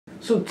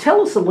So tell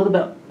us a little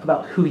bit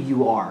about who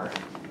you are.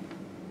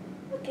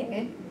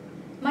 Okay,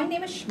 my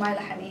name is Shumaila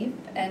Hanif,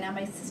 and I'm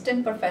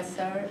assistant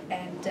professor,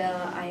 and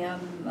I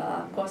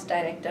am course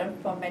director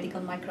for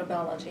medical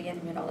microbiology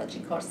and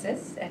immunology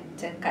courses at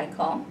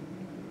KY.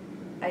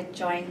 I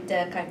joined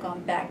KY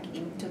back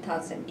in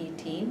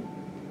 2018.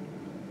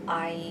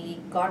 I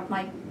got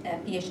my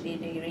Ph.D.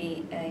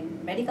 degree in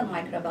medical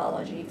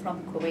microbiology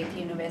from Kuwait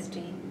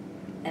University,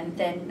 and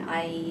then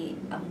I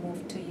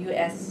moved to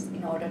US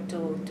in order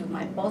to do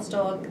my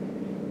postdoc.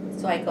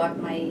 So I got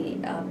my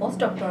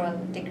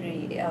postdoctoral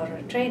degree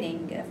or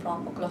training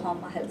from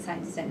Oklahoma Health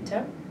Science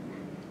Center.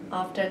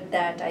 After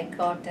that, I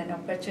got an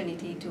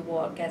opportunity to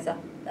work as a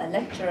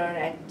lecturer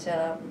at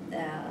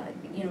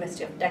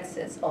University of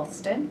Texas,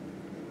 Austin.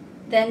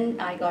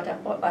 Then I got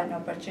an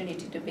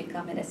opportunity to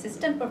become an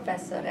assistant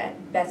professor at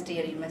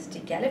Ph.D. University,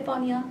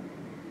 California.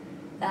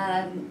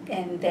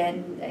 And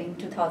then in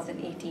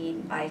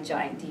 2018, I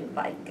joined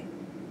UPIKE.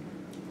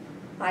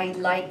 I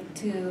like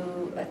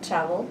to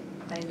travel.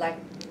 I like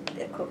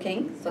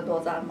cooking, so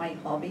those are my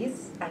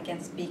hobbies. I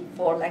can speak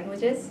 4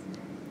 languages,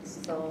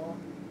 so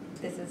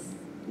this is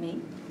me.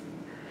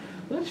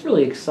 Well, that's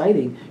really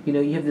exciting. You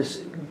know, you have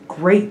this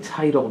great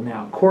title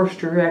now, course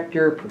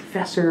director,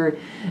 professor.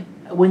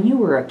 When you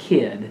were a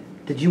kid,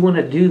 did you want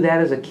to do that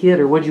as a kid,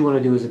 or what did you want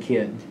to do as a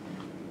kid?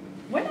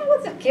 When I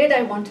was a kid,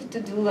 I wanted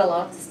to do a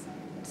lot of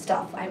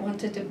stuff. I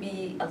wanted to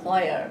be a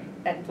lawyer.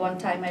 At one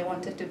time, I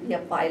wanted to be a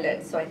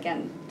pilot so I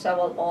can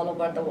travel all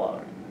over the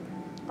world.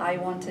 I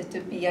wanted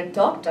to be a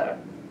doctor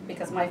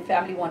because my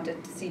family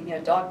wanted to see me a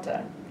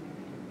doctor.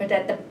 But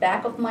at the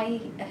back of my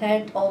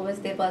head, always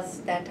there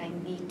was that I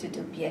need to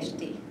do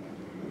Ph.D.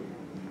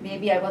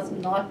 Maybe I was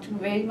not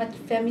very much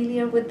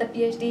familiar with the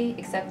Ph.D.,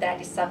 except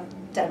that it's a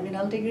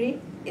terminal degree.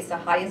 It's the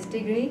highest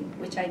degree,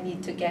 which I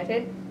need to get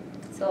it.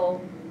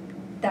 So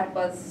that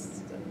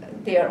was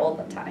there all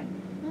the time.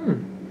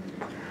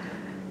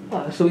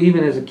 So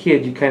even as a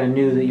kid, you kind of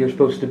knew that you're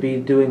supposed to be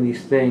doing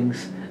these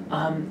things.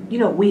 You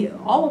know,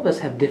 all of us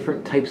have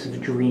different types of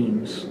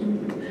dreams,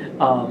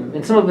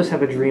 and some of us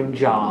have a dream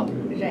job.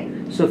 Right.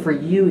 So for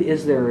you,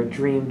 is there a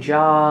dream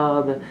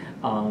job?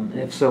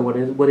 If so,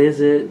 what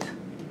is it?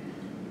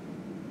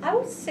 I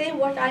would say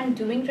what I'm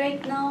doing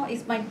right now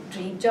is my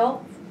dream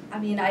job. I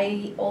mean,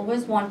 I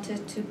always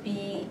wanted to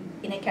be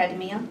in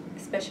academia,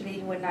 especially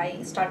when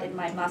I started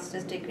my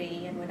master's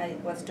degree and when I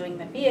was doing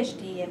my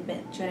PhD and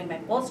during my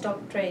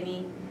postdoc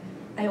training.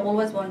 I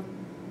always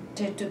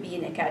wanted to be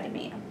in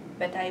academia.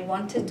 But I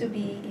wanted to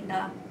be in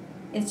an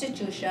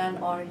institution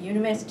or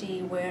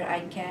university where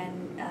I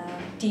can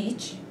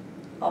teach,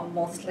 or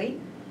mostly,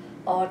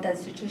 or the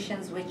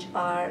institutions which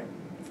are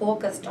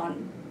focused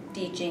on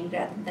teaching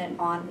rather than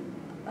on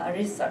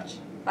research.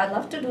 I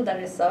love to do the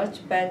research,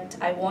 but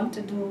I want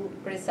to do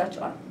research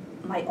on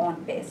my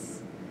own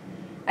pace.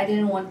 I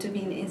didn't want to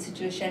be in an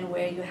institution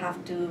where you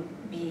have to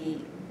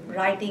be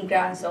writing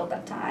grants all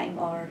the time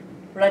or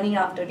running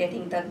after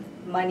getting the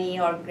money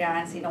or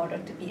grants in order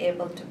to be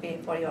able to pay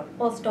for your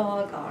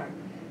postdoc or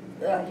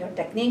your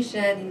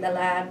technician in the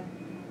lab.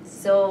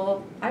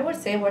 So I would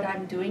say what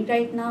I'm doing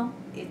right now,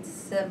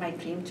 it's my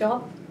dream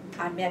job.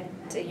 I'm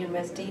at a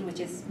university which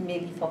is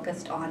mainly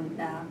focused on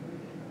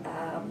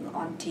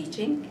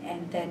teaching,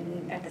 and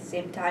then at the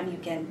same time you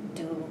can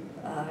do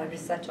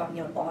research on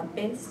your own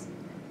pace.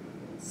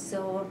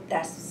 So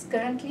that's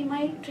currently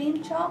my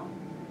dream job.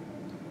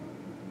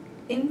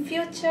 In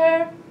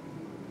future,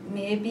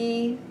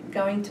 maybe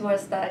going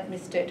towards the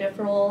administrative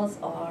roles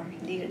or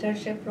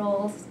leadership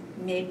roles,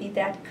 maybe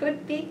that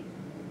could be.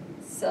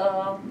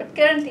 So, but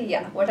currently,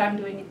 yeah, what I'm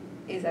doing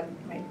is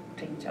my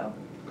dream job.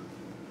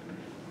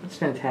 That's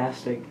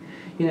fantastic.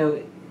 You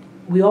know,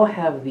 we all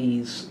have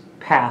these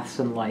paths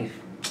in life,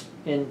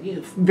 and you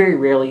know, very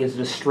rarely is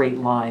it a straight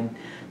line.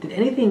 Did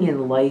anything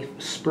in life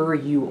spur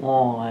you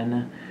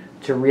on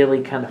to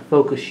really kind of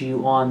focus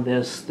you on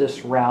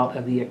this route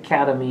of the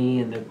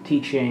academy and the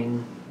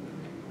teaching?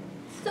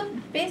 So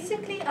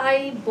basically,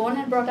 I born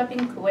and brought up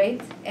in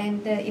Kuwait,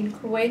 and in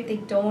Kuwait they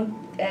don't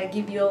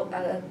give you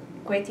a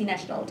Kuwaiti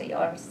nationality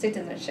or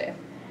citizenship.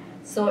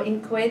 So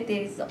in Kuwait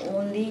there is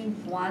only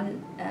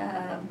one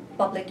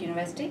public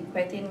university,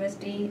 Kuwaiti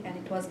University, and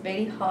it was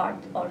very hard,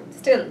 or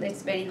still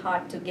it's very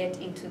hard to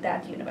get into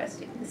that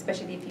university,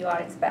 especially if you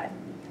are expat.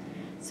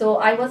 So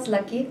I was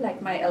lucky,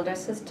 like my elder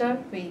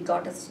sister, we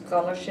got a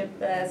scholarship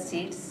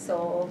seat,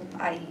 so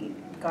I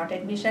got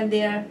admission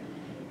there.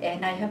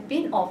 And I have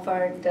been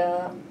offered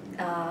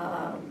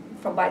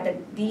by the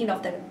dean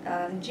of the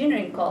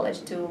engineering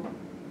college to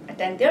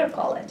attend their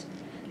college.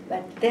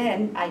 But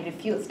then I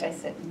refused. I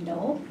said,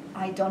 no,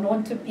 I don't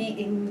want to be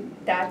in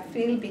that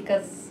field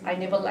because I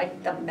never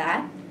liked the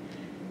math.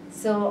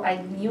 So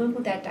I knew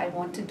that I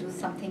want to do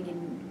something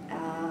in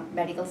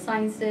medical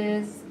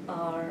sciences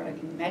or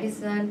in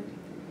medicine.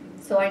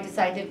 So I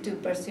decided to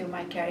pursue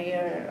my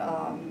career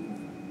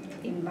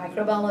in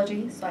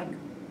microbiology. So I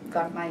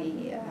got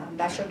my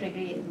bachelor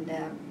degree in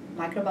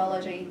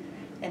microbiology,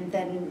 and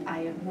then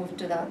I moved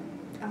to the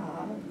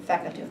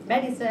Faculty of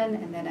Medicine,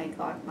 and then I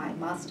got my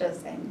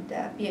master's and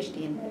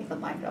PhD in medical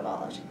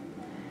microbiology.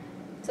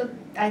 So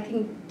I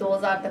think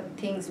those are the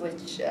things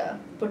which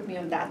put me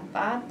on that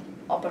path,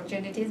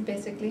 opportunities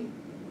basically.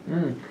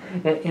 Mm.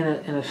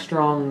 And a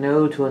strong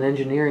no to an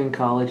engineering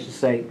college to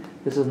say,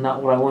 this is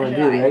not what I want to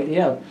do, Right. right?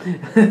 Yeah.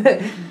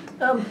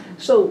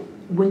 So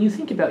when you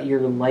think about your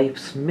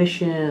life's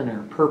mission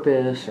or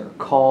purpose or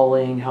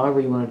calling,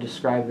 however you want to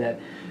describe that,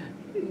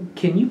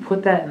 can you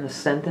put that in a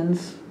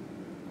sentence?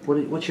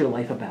 What's your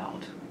life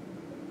about?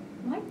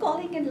 My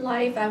calling in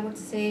life, I would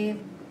say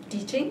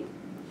teaching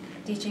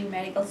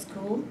medical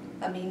school,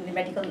 the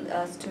medical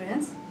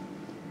students.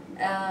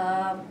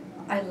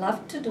 I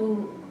love to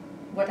do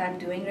what I'm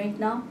doing right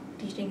now.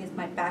 Teaching is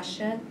my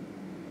passion,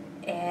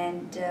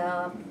 and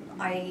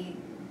I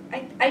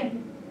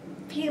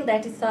feel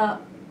that it's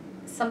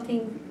something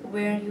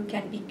where you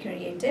can be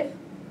creative.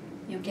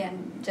 You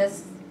can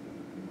just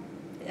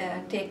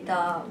take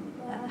the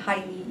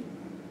highly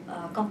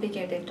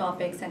complicated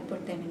topics and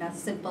put them in a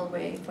simple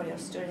way for your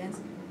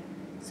students.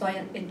 So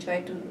I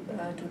enjoy to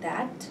do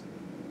that.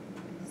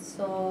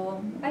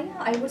 So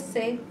I would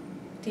say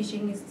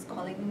teaching is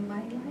calling in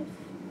my life.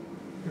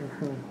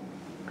 Mm-hmm.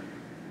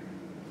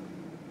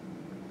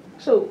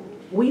 So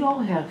we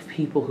all have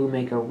people who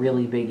make a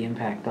really big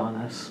impact on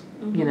us,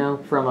 you know,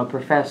 from a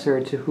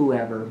professor to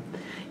whoever.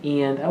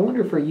 And I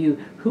wonder for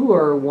you, who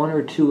are one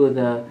or two of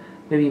the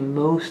maybe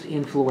most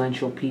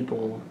influential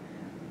people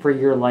for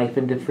your life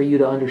and for you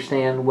to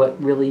understand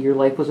what really your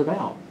life was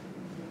about?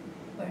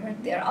 Where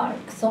there are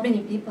so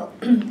many people.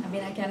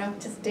 I cannot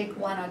just take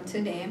one or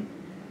two names.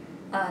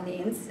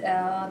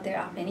 There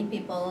are many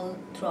people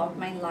throughout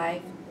my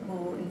life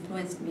who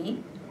influenced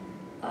me.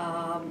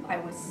 I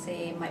would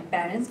say my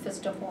parents,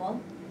 first of all.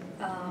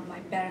 My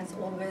parents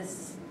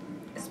always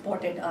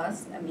supported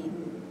us.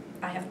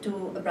 I have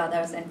two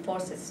brothers and four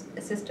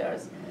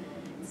sisters.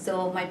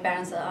 So my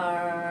parents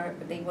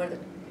they were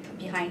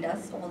behind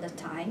us all the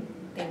time.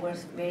 They were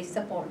very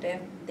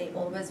supportive. They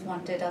always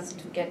wanted us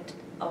to get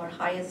our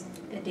highest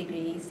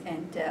degrees,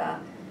 and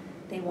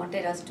they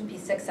wanted us to be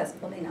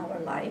successful in our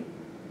life.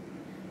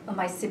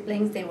 My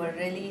siblings, they were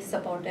really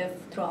supportive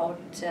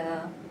throughout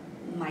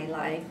my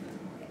life.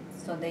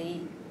 So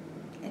they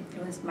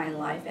influenced my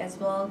life as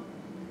well.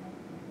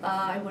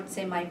 I would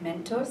say my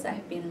mentors. I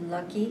have been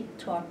lucky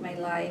throughout my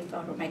life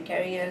or my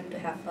career to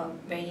have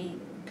very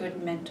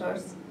good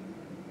mentors.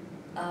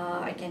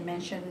 I can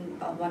mention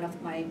one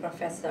of my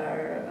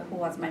professor who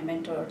was my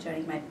mentor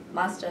during my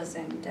master's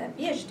and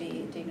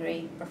Ph.D.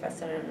 degree,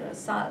 Professor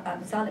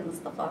Salim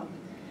Mustafa.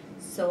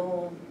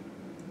 So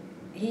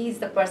he is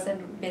the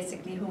person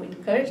basically who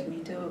encouraged me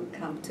to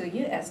come to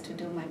US to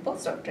do my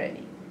postdoc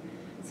training.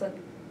 So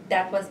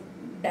that was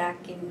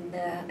back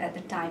at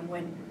the time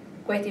when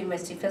Kuwait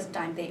University first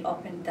time they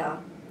opened the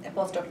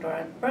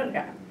postdoctoral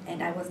program,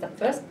 and I was the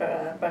first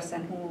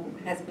person who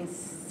has been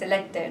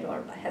selected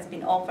or has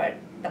been offered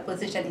the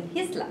position in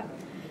his lab.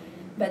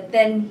 But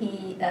then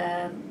he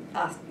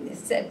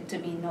said to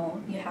me,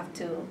 no, you have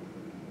to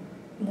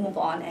move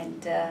on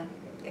and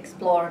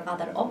explore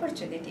other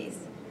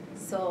opportunities.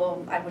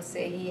 So I would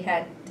say he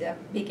had a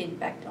big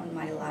impact on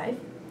my life.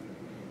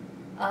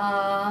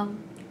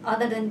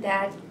 Other than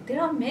that,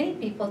 there are many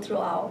people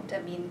throughout.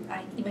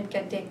 I even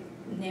can take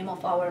name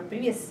of our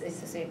previous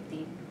associate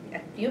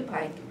at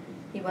UPIKE.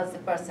 He was the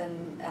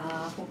person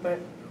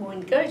who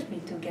encouraged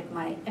me to get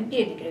my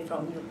MBA degree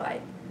from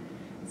UPIKE.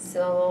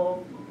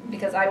 So,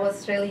 because I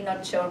was really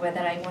not sure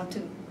whether I want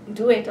to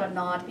do it or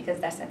not, because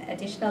that's an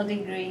additional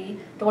degree,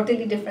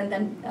 totally different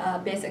than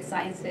basic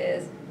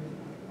sciences.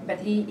 But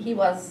he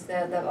was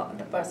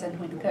the person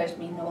who encouraged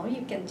me, no,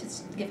 you can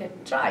just give it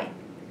a try.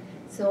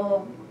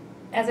 So,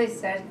 as I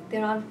said,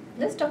 there are a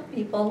list of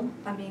people,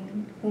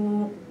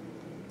 who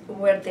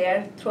were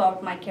there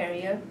throughout my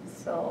career.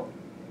 So,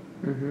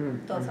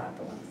 those are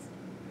the ones.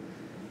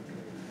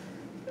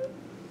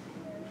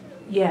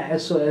 Yeah,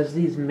 so as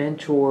these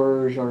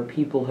mentors or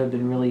people have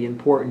been really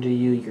important to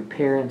you, your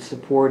parents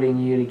supporting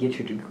you to get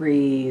your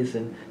degrees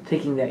and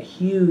taking that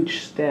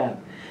huge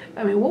step,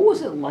 what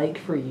was it like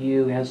for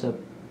you as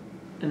an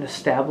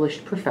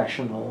established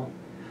professional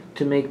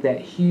to make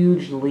that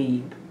huge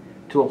leap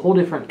to a whole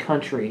different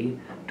country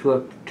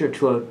to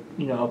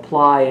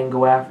apply and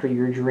go after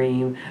your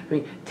dream?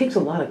 It takes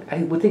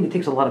I would think it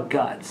takes a lot of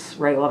guts,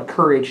 right? A lot of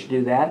courage to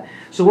do that.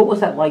 So what was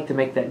that like to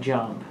make that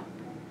jump?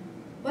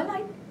 Well,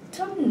 I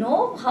don't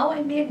know how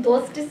I made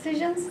those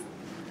decisions.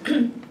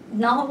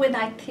 Now when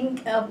I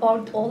think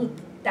about all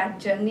that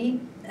journey,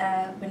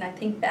 when I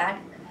think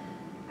back,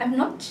 I'm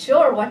not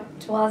sure what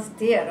was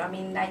there.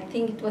 I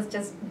think it was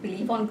just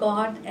believe on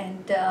God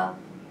and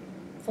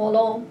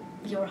follow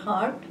your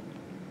heart.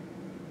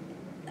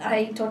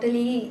 I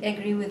totally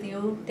agree with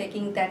you.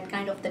 Taking that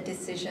kind of the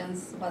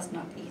decisions was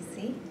not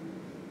easy,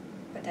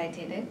 but I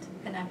did it,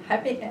 and I'm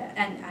happy.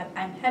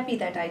 I'm happy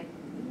that I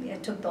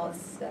took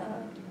those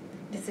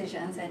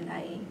decisions, and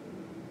I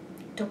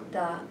took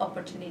the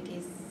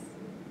opportunities,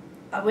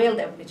 availed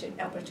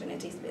the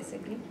opportunities,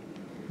 basically.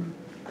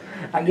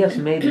 I guess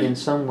maybe in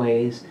some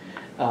ways,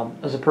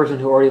 as a person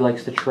who already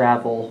likes to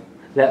travel,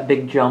 that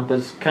big jump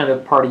is kind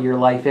of part of your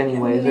life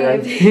anyways,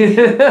 right?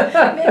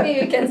 Maybe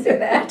you can say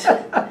that.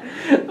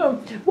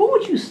 What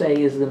would you say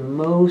is the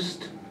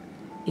most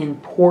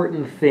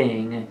important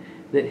thing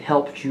that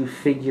helped you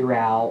figure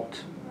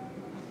out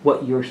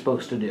what you're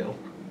supposed to do?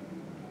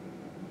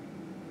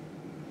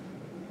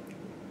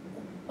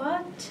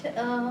 But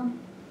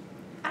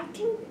I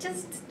think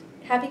just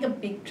having a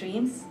big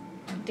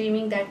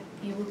dreaming that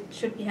you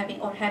should be having,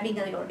 or having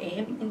your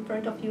aim in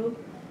front of you,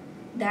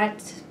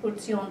 that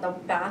puts you on the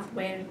path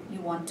where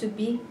you want to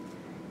be.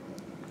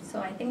 So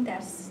I think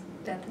that's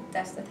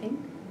the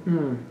thing.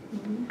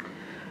 Mm-hmm.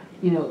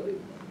 You know,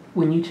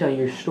 when you tell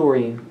your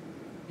story,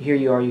 here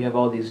you are, you have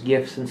all these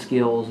gifts and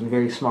skills and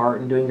very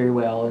smart and doing very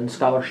well and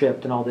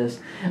scholarship and all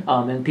this,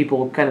 and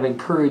people kind of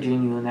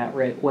encouraging you in that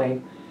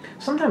way.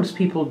 Sometimes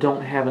people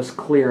don't have as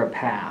clear a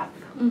path.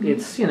 Mm-hmm.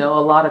 It's, a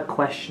lot of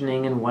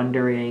questioning and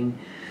wondering.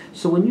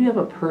 So when you have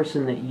a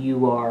person that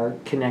you are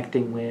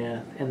connecting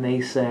with and they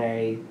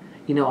say,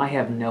 I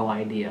have no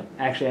idea.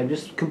 Actually, I'm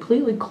just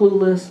completely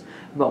clueless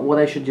about what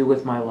I should do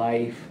with my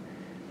life.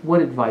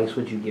 What advice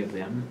would you give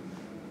them?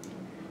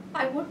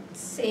 I would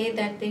say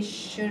that they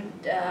should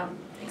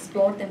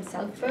explore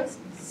themselves first,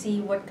 see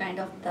what kind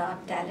of the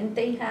talent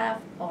they have,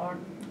 or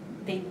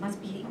they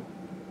must be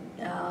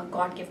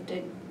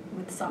God-gifted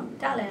with some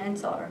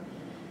talents, or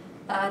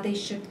they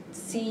should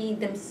see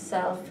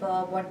themselves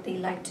what they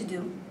like to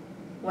do,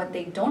 what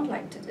they don't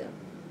like to do,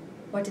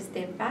 what is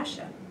their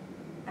passion.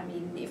 I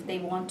mean, if they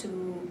want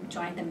to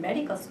join the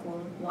medical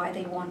school, why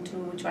they want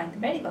to join the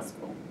medical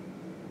school?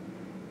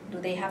 Do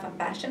they have a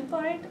passion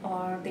for it,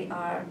 or they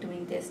are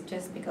doing this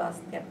just because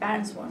their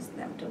parents want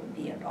them to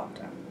be a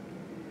doctor?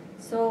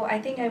 So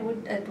I think I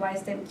would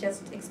advise them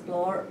just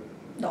explore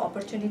the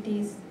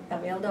opportunities,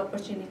 avail the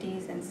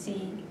opportunities, and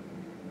see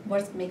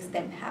what makes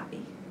them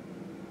happy.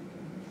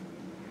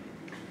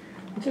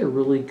 That's a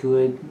really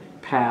good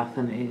path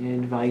and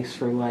advice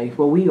for life.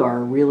 Well, we are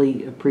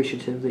really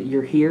appreciative that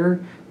you're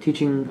here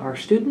teaching our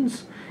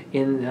students,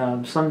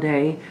 and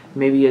someday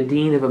maybe a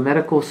dean of a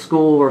medical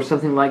school or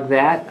something like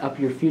that up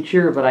your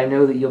future, but I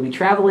know that you'll be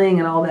traveling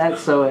and all that,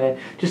 so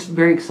just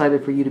very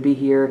excited for you to be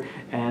here,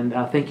 and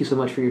thank you so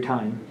much for your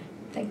time.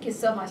 Thank you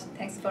so much.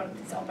 Thanks for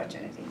this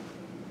opportunity.